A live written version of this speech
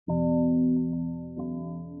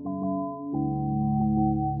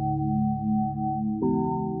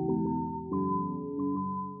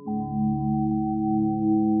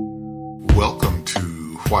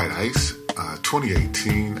White Ice,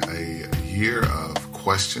 2018, a year of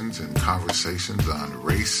questions and conversations on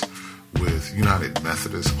race with United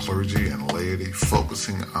Methodist clergy and laity,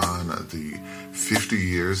 focusing on the 50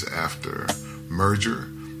 years after merger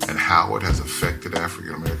and how it has affected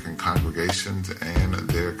African American congregations and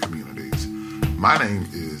their communities. My name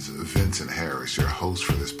is Vincent Harris, your host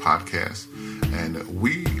for this podcast, and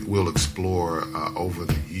we will explore over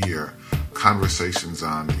the year conversations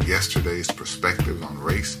on yesterday's perspective on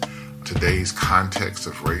race, today's context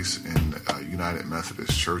of race in United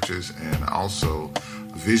Methodist churches, and also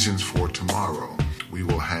visions for tomorrow. We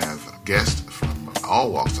will have guests from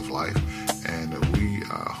all walks of life, and we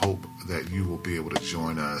hope that you will be able to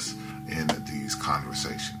join us in these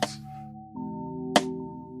conversations.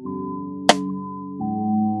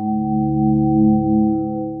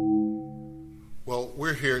 Well,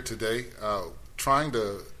 we're here today trying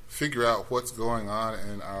to figure out what's going on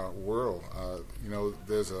in our world.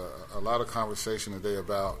 There's a lot of conversation today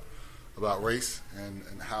about race and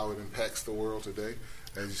how it impacts the world today.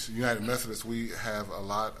 As United Methodists, we have a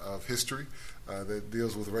lot of history that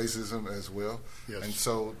deals with racism as well. Yes. And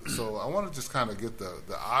so I want to just kind of get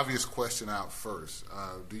the obvious question out first.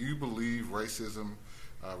 Do you believe racism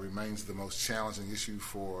remains the most challenging issue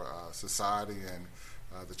for society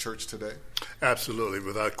and the church today? Absolutely,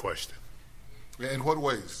 without question. In what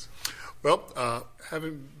ways? Well,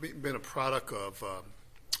 having been a product of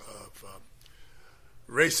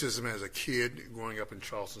racism as a kid growing up in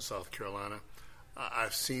Charleston, South Carolina,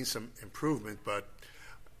 I've seen some improvement, but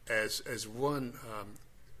as one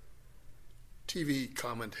TV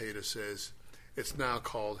commentator says, it's now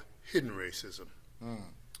called hidden racism.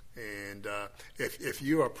 And if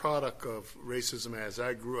you're a product of racism as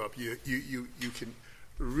I grew up, you can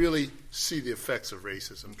really see the effects of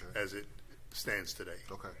racism as it stands today.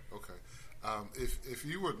 Okay. If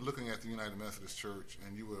you were looking at the United Methodist Church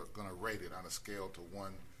and you were going to rate it on a scale to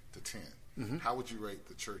 1 to 10, how would you rate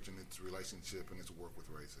the church and its relationship and its work with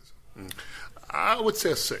racism? I would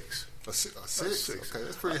say a 6. A six? Okay,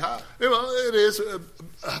 that's pretty high. Well, it is,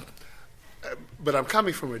 but I'm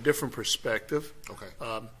coming from a different perspective. Okay.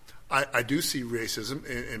 I do see racism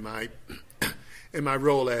in my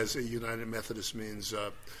role as a United Methodist Men's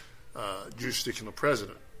jurisdictional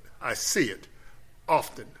president. I see it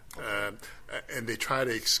often, and they try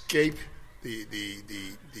to escape the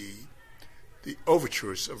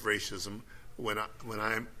overtures of racism when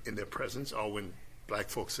I'm in their presence, or when black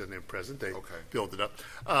folks are in their presence. They build it up.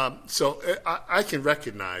 So I can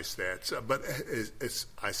recognize that, but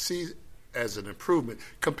I see as an improvement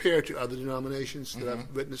compared to other denominations that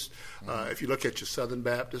I've witnessed. If you look at your Southern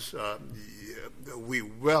Baptists, we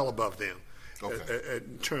well above them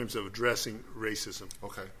in terms of addressing racism.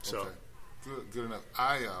 Okay. Good enough.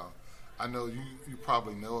 I know you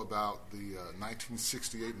probably know about the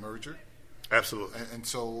 1968 merger. Absolutely. And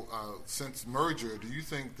so since merger, do you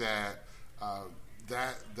think that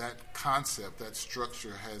that concept, that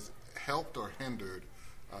structure has helped or hindered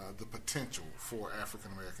the potential for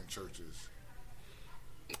African American churches?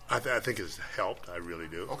 I think it's helped. I really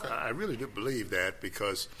do. Okay. I really do believe that,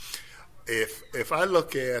 because if I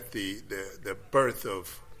look at the birth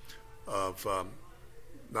of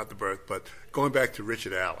not the birth, but going back to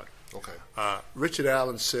Richard Allen. Okay. Richard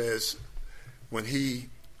Allen says when he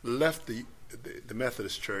left the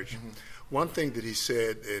Methodist Church, one thing that he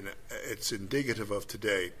said, and it's indicative of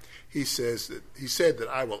today, he said that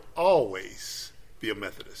I will always be a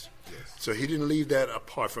Methodist. Yes. So he didn't leave that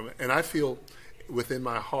apart from it. And I feel within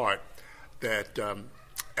my heart that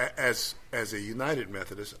as a United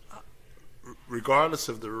Methodist, regardless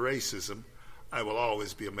of the racism, I will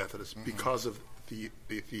always be a Methodist because of the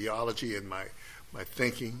theology and my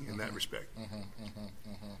thinking in that respect.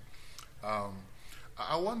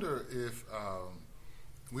 I wonder if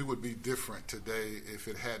we would be different today if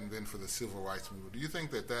it hadn't been for the civil rights movement. Do you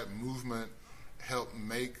think that movement helped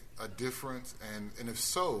make a difference? And if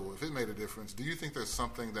so, if it made a difference, do you think there's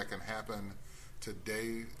something that can happen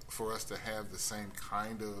today for us to have the same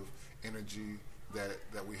kind of energy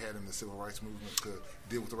that we had in the civil rights movement to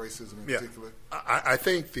deal with the racism in particular? I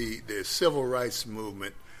think the civil rights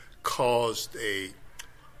movement caused a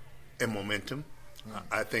momentum.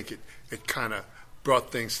 I think it kind of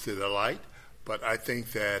brought things to the light, but I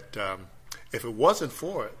think that if it wasn't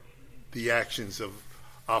for the actions of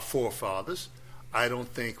our forefathers, I don't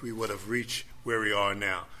think we would have reached where we are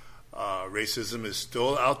now. Racism is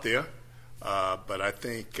still out there, but I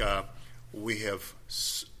think we have,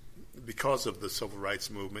 because of the civil rights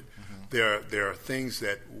movement, there are things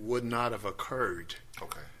that would not have occurred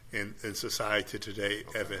in society today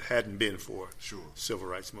if it hadn't been for civil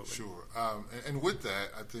rights movement. Sure. And with that,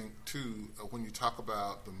 I think, too, when you talk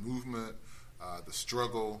about the movement, the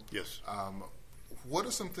struggle, yes. What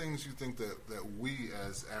are some things you think that we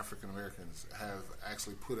as African Americans have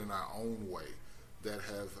actually put in our own way that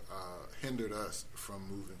have hindered us from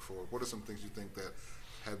moving forward? What are some things you think that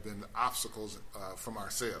have been obstacles from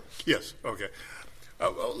ourselves? Yes, okay.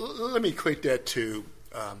 Let me equate that to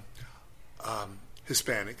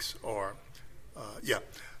Hispanics, or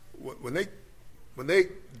when they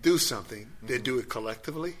do something, they do it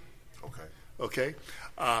collectively. Okay.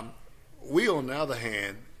 We, on the other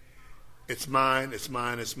hand, it's mine, it's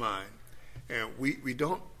mine, it's mine, and we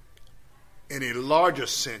don't, in a larger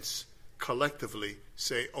sense, collectively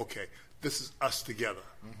say, okay, this is us together.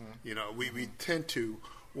 You know, we tend to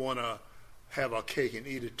want to have our cake and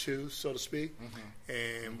eat it too, so to speak,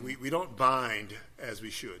 and we don't bind as we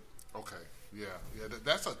should. Okay. Yeah,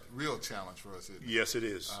 that's a real challenge for us, isn't it? Yes, it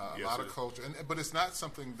is. A lot of culture, but it's not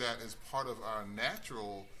something that is part of our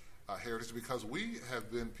natural heritage, because we have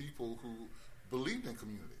been people who believed in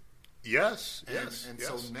community. Yes.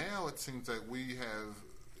 So now it seems like we have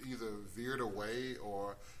either veered away,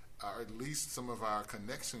 or at least some of our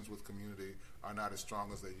connections with community are not as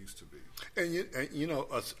strong as they used to be. And you know,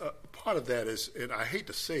 part of that is, and I hate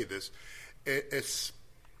to say this, it's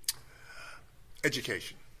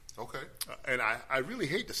education. Okay. And I really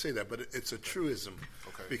hate to say that, but it's a truism.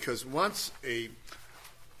 Okay. Because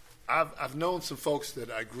I've known some folks that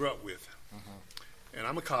I grew up with, and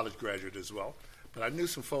I'm a college graduate as well, but I knew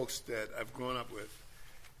some folks that I've grown up with,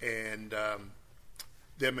 and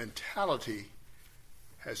their mentality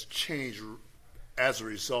has changed as a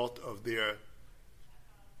result of their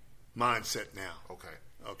mindset now.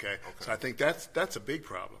 Okay. So I think that's a big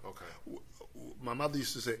problem. Okay. My mother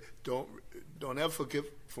used to say, "Don't ever forget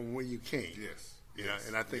from where you came." Yes. You know,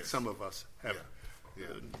 and I think some of us have. Yeah.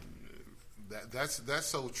 That's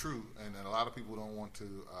so true, and a lot of people don't want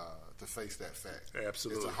to face that fact.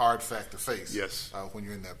 Absolutely, it's a hard fact to face. Yes. When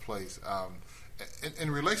you're in that place. In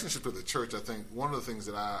relationship to the church, I think one of the things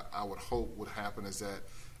that I would hope would happen is that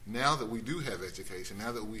now that we do have education,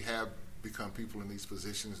 now that we have become people in these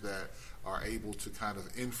positions that are able to kind of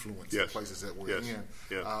influence the places that we're in.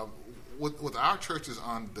 With our churches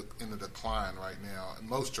in the decline right now, and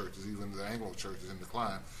most churches, even the Anglo church, is in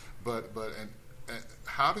decline. But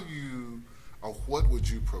how do you, or what would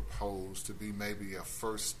you propose to be maybe a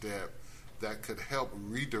first step that could help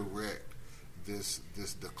redirect this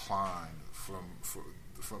decline from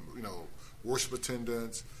worship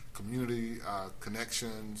attendance, community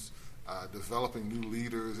connections, developing new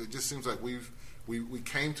leaders? It just seems like we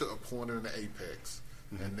came to a point in the apex,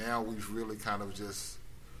 and now we've really kind of just.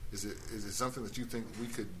 Is it something that you think we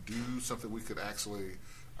could do? Something we could actually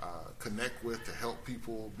connect with to help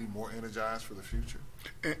people be more energized for the future?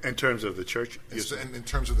 In terms of the church, in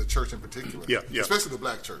terms of the church in particular, especially the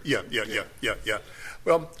black church. Yeah.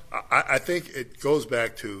 Well, I think it goes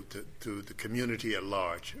back to the community at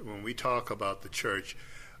large. When we talk about the church,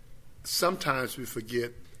 sometimes we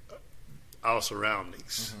forget our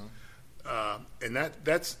surroundings, and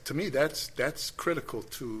that's to me that's critical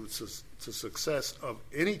to success of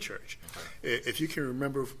any church. Okay. If you can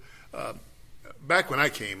remember, back when I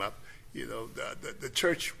came up, you know, the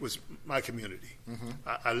church was my community.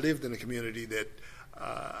 I lived in a community that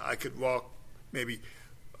I could walk maybe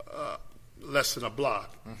less than a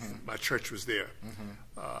block. My church was there.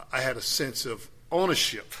 I had a sense of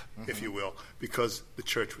ownership, if you will, because the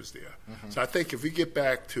church was there. So I think if we get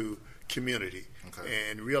back to community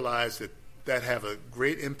and realize that have a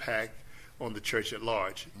great impact on the church at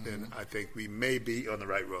large, then I think we may be on the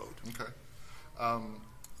right road. Okay.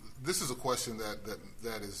 This is a question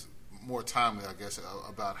that is more timely, I guess,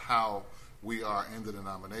 about how we are in the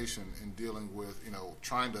denomination in dealing with,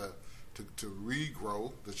 trying to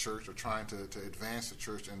regrow the church, or trying to advance the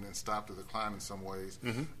church and then stop the decline in some ways.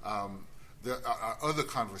 There are other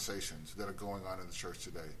conversations that are going on in the church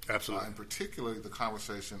today. Absolutely. And particularly the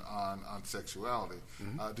conversation on sexuality.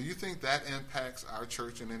 Do you think that impacts our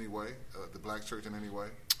church in any way, the black church in any way?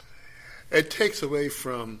 It takes away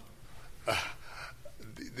from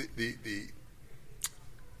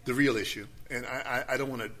the real issue. And I don't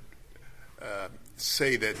want to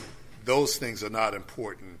say that those things are not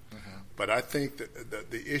important, but I think that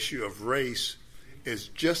the issue of race is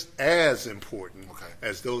just as important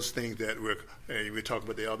as those things that we're talking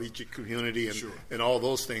about, the LGBT community and all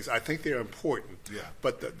those things. I think they're important. Yeah.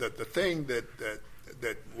 But the thing that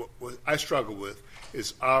I struggle with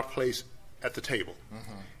is our place at the table,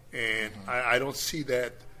 and I don't see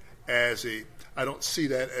that as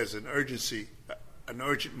an urgency an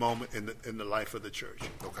urgent moment in the life of the church.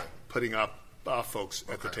 Okay. Putting our folks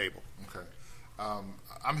at the table. Okay.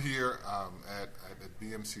 I'm here at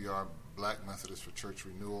BMCR, Black Methodist for Church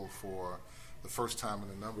Renewal, for the first time in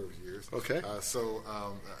a number of years. Okay. So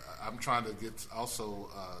I'm trying to get also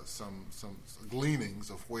some gleanings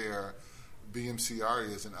of where BMCR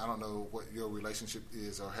is, and I don't know what your relationship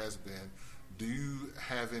is or has been. Do you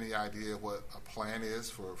have any idea what a plan is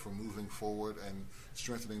for moving forward and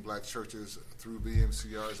strengthening black churches through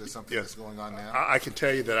BMCR? Is there something that's going on now? I can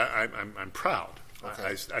tell you that I'm proud.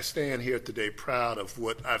 Okay. I stand here today proud of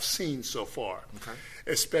what I've seen so far, okay,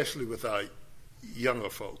 especially with our younger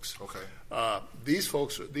folks. Okay.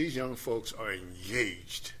 These young folks are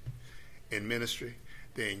engaged in ministry.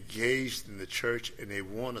 They're engaged in the church, and they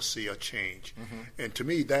want to see a change. Mm-hmm. And to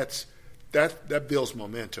me, that builds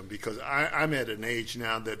momentum, because I'm at an age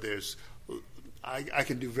now that I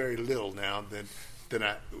can do very little now than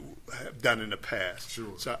I have done in the past.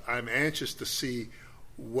 Sure. So I'm anxious to see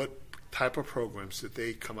what type of programs that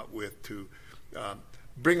they come up with to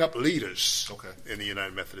bring up leaders in the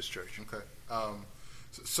United Methodist Church. Okay.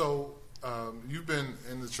 So you've been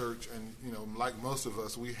in the church, and like most of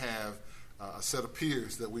us, we have a set of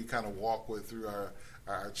peers that we kind of walk with through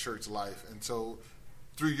our church life, and so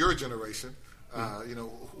through your generation,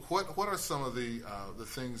 what are some of the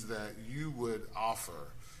things that you would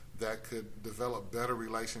offer that could develop better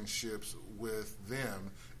relationships with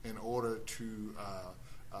them in order to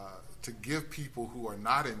give people who are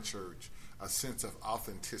not in church a sense of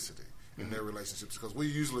authenticity in their relationships? Because we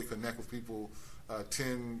usually connect with people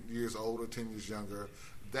 10 years older, 10 years younger.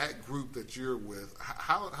 That group that you're with,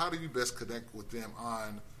 how do you best connect with them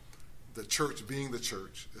on the church being the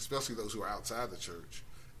church, especially those who are outside the church,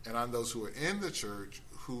 and on those who are in the church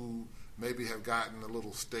who maybe have gotten a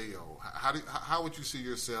little stale? How would you see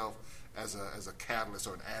yourself as a catalyst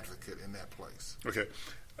or an advocate in that place? Okay.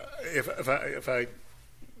 If I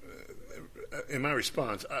in my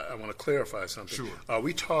response, I want to clarify something. Sure. Are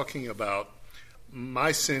we talking about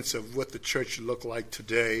my sense of what the church looked like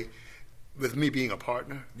today with me being a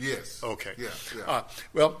partner? Yes. Okay. Yeah.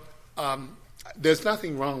 There's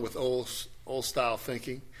nothing wrong with old style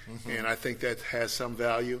thinking, mm-hmm. and I think that has some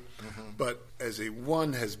value. Mm-hmm. But as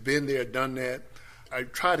one has been there, done that, I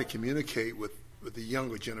try to communicate with the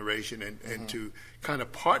younger generation and mm-hmm. to kind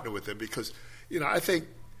of partner with them, because I think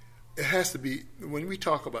it has to be, when we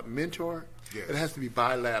talk about mentor, yes. it has to be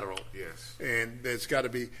bilateral. Yes. And there's got to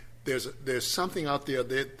be there's something out there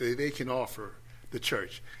that they can offer the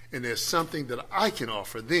church, and there's something that I can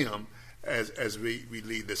offer them as we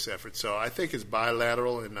lead this effort. So I think it's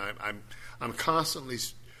bilateral, and I'm constantly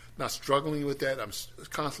not struggling with that. I'm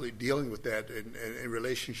constantly dealing with that in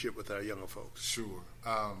relationship with our younger folks. Sure.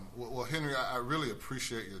 Well, Henry, I really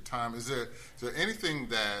appreciate your time. Is there anything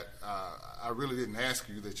that I really didn't ask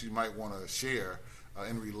you that you might want to share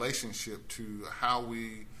in relationship to how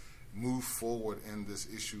we move forward in this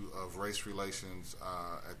issue of race relations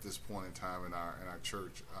at this point in time in our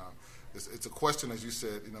church? It's a question, as you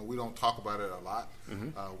said, we don't talk about it a lot.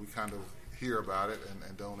 Mm-hmm. We kind of hear about it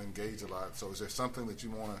and don't engage a lot. So is there something that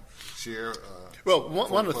you want to share? Well,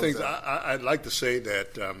 one of the things I'd like to say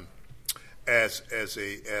that as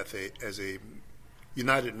a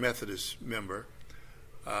United Methodist member,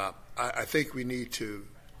 I think we need to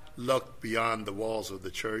look beyond the walls of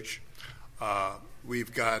the church.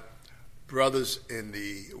 We've got brothers in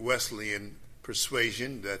the Wesleyan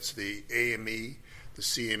persuasion, that's the AME, the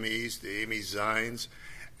CMEs, the AME Zions,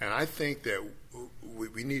 and I think that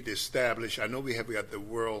we need to establish, I know we got the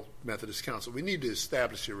World Methodist Council, we need to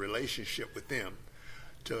establish a relationship with them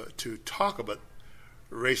to talk about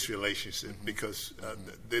race relations, mm-hmm. because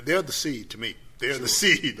they're the seed to me. They're the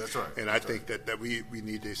seed. That's right. And I think that we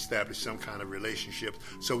need to establish some kind of relationship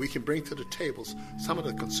so we can bring to the tables some of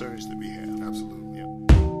the concerns that we have. Absolutely.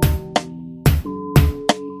 Yeah.